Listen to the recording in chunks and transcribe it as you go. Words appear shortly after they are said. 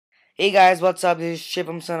Hey guys, what's up? This is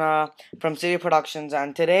Shivam Sana from City Productions,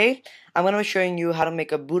 and today I'm going to be showing you how to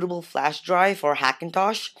make a bootable flash drive for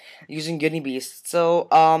Hackintosh using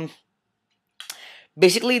Unibeast.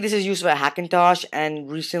 Basically, this is used by Hackintosh, and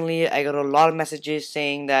recently I got a lot of messages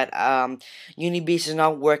saying that Unibeast is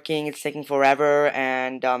not working, it's taking forever,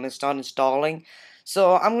 and it's not installing.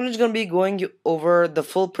 So I'm just going to be going over the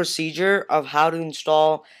full procedure of how to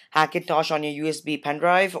install Hackintosh on your USB pen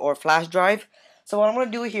drive or flash drive. So what I'm going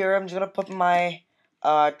to do here, I'm just going to put my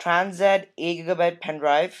Transit 8 GB pen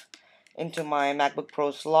drive into my MacBook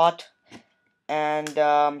Pro slot, and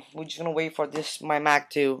we're just gonna wait for my Mac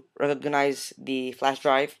to recognize the flash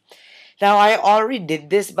drive. Now I already did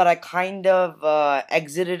this, but I kind of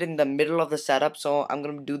exited in the middle of the setup, so I'm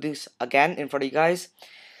gonna do this again in front of you guys.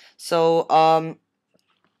 So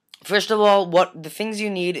first of all, what the things you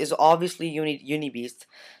need is obviously you need Unibeast.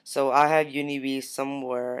 So I have Unibeast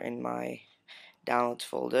somewhere in my downloads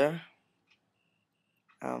folder.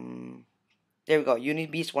 There we go,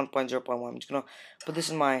 Unibeast 1.0.1. I'm just gonna put this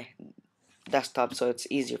in my desktop so it's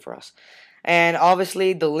easier for us, and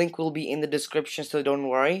obviously the link will be in the description, so don't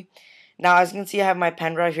worry. Now as you can see, I have my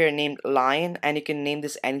pen drive here named Lion, and you can name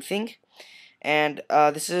this anything, and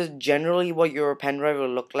this is generally what your pen drive will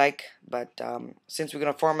look like, but since we're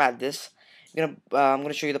gonna format this, I'm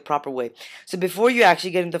gonna show you the proper way. So before you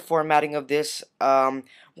actually get into formatting of this,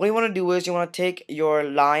 what you want to do is you want to take your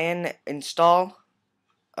Lion install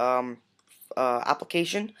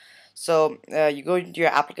application. So you go into your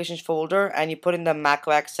applications folder and you put in the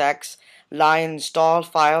macOS Lion install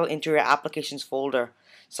file into your applications folder.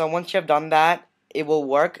 So once you have done that, it will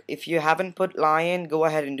work. If you haven't put Lion, go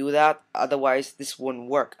ahead and do that, otherwise this won't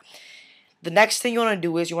work. The next thing you want to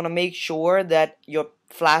do is you want to make sure that your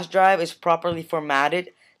flash drive is properly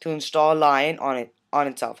formatted to install Lion on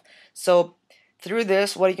itself. So through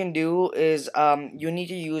this, what you can do is you need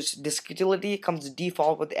to use disk utility. It comes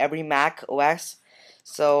default with every Mac OS.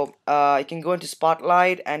 So you can go into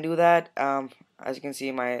Spotlight and do that. As you can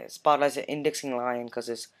see, my Spotlight is indexing Lion because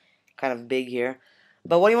it's kind of big here.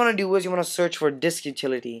 But what you want to do is you want to search for disk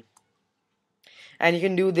utility, and you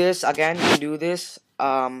can do this again. You can do this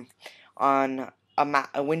on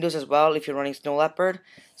a Windows as well if you're running Snow Leopard.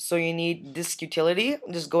 So you need disk utility.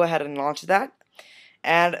 Just go ahead and launch that,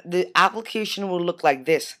 and the application will look like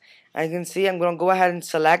this. As you can see, I'm going to go ahead and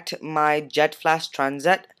select my Jet Flash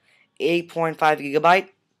Transit 8.5 GB.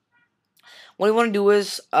 What you want to do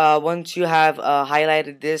is once you have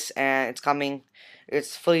highlighted this and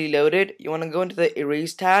it's fully loaded, you want to go into the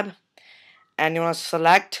Erase tab, and you want to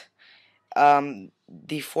select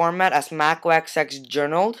the format as Mac OS X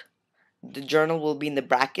journaled. The journal will be in the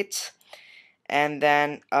brackets, and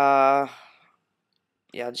then yeah,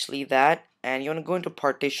 just leave that, and you want to go into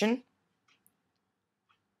partition.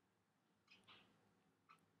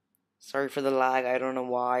 Sorry for the lag, I don't know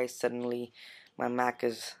why suddenly my Mac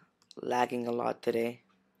is lagging a lot today.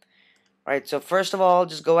 Alright, so first of all,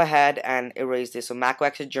 just go ahead and erase this. So Mac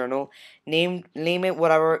OS journal, name it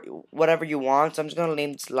whatever you want. So I'm just gonna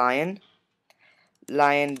name this Lion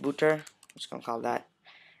Booter. I'm just gonna call that,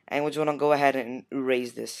 and we're just gonna go ahead and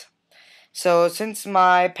erase this. So since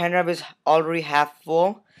my pen drive is already half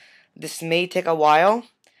full, this may take a while.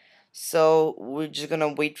 So we're just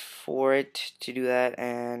gonna wait for it to do that,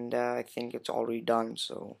 and I think it's already done.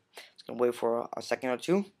 So it's gonna wait for a second or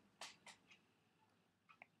two.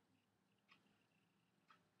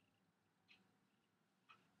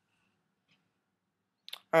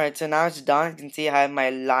 Alright, so now it's done. You can see I have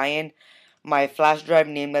my flash drive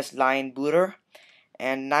named as Lion Booter,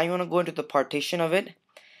 and now you want to go into the partition of it,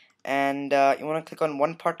 and you want to click on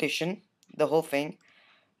one partition, the whole thing,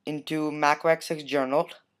 into Mac OS X journal.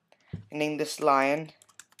 Name this Lion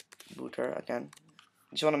Booter again.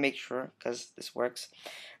 Just want to make sure because this works.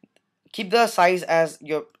 Keep the size as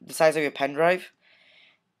the size of your pen drive,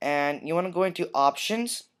 and you want to go into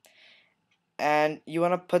options, and you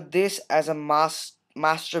want to put this as a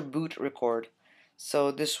master boot record.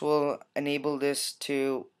 So this will enable this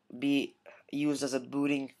to be used as a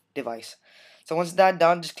booting device. So once that's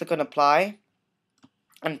done, just click on apply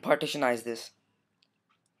and partitionize this.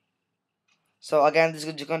 So again, this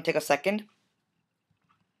is just going to take a second,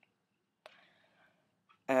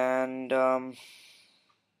 and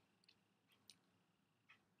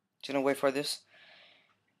just gonna wait for this.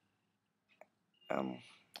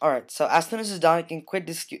 Alright, so as soon as it's done, you can quit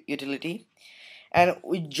this utility. And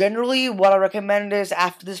generally, what I recommend is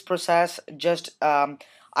after this process, just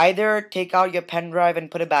either take out your pen drive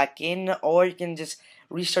and put it back in, or you can just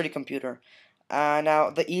restart your computer. Now,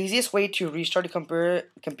 the easiest way to restart your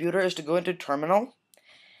computer is to go into terminal,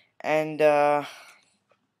 and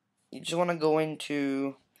you just want to go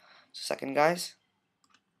into Just a second, guys.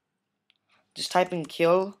 Just type in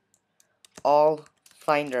kill all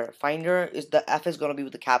Finder. Finder is the F is gonna be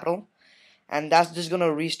with the capital, and that's just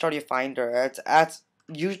gonna restart your Finder. It's as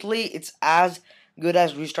good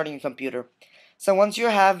as restarting your computer. So once you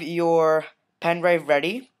have your pen drive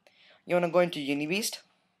ready, you wanna go into Unibeast,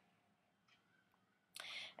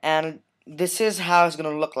 and this is how it's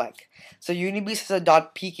gonna look like. So Unibeast is a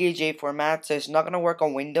 .pkg format, so it's not gonna work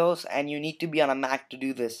on Windows, and you need to be on a Mac to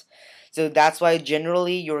do this. So that's why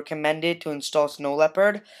generally you're recommended to install Snow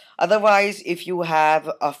Leopard. Otherwise, if you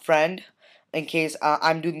have a friend, in case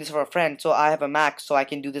I'm doing this for a friend, so I have a Mac, so I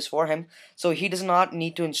can do this for him. So he does not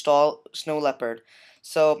need to install Snow Leopard.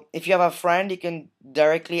 So if you have a friend, you can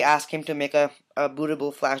directly ask him to make a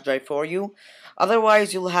bootable flash drive for you.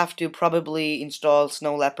 Otherwise, you'll have to probably install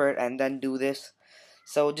Snow Leopard and then do this.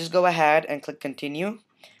 So just go ahead and click continue,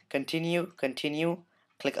 continue, continue,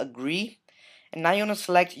 click agree. And now you want to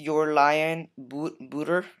select your Lion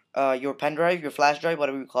booter, your pen drive, your flash drive,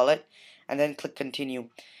 whatever you call it, and then click continue.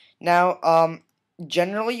 Now,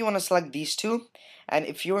 generally you want to select these two, and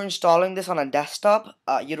if you're installing this on a desktop,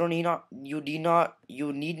 you need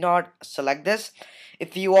not select this.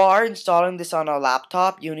 If you are installing this on a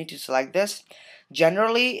laptop, you need to select this.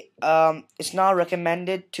 Generally, it's not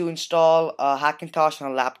recommended to install Hackintosh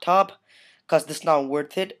on a laptop because this is not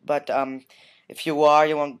worth it. But if you are,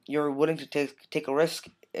 you're willing to take a risk.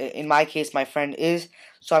 In my case, my friend is,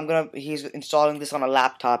 so he's installing this on a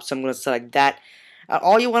laptop, so I'm gonna select that.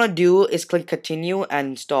 All you want to do is click continue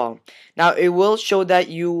and install. Now it will show that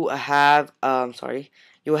you have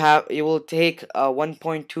it will take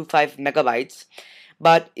 1.25 megabytes,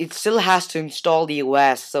 but it still has to install the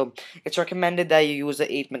OS, so it's recommended that you use a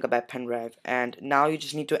 8 megabyte pen drive. And now you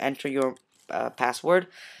just need to enter your password.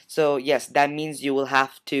 So yes, that means you will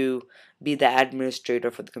have to be the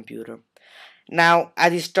administrator for the computer. Now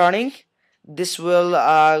as it's starting, this will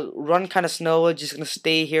run kind of slow. It's just gonna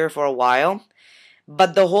stay here for a while,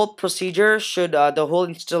 but the whole procedure should the whole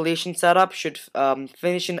installation setup should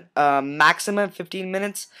finish in maximum 15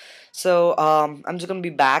 minutes. So I'm just gonna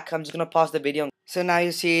be back. I'm just gonna pause the video. So now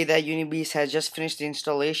you see that Unibeast has just finished the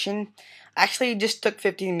installation. Actually, it just took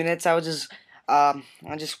 15 minutes. I just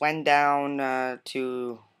went down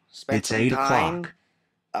to spend It's some 8 time o'clock.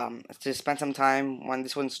 to spend some time when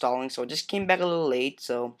this was installing, so I just came back a little late,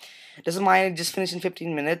 so doesn't mind. It just finished in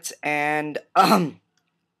 15 minutes. And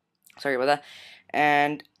sorry about that.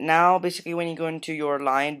 And now basically when you go into your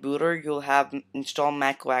Lion booter, you'll have install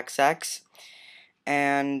Mac OS X,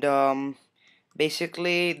 and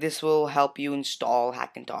basically this will help you install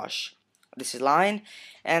Hackintosh. This is Lion,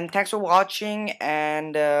 and thanks for watching,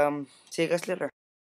 and see you guys later.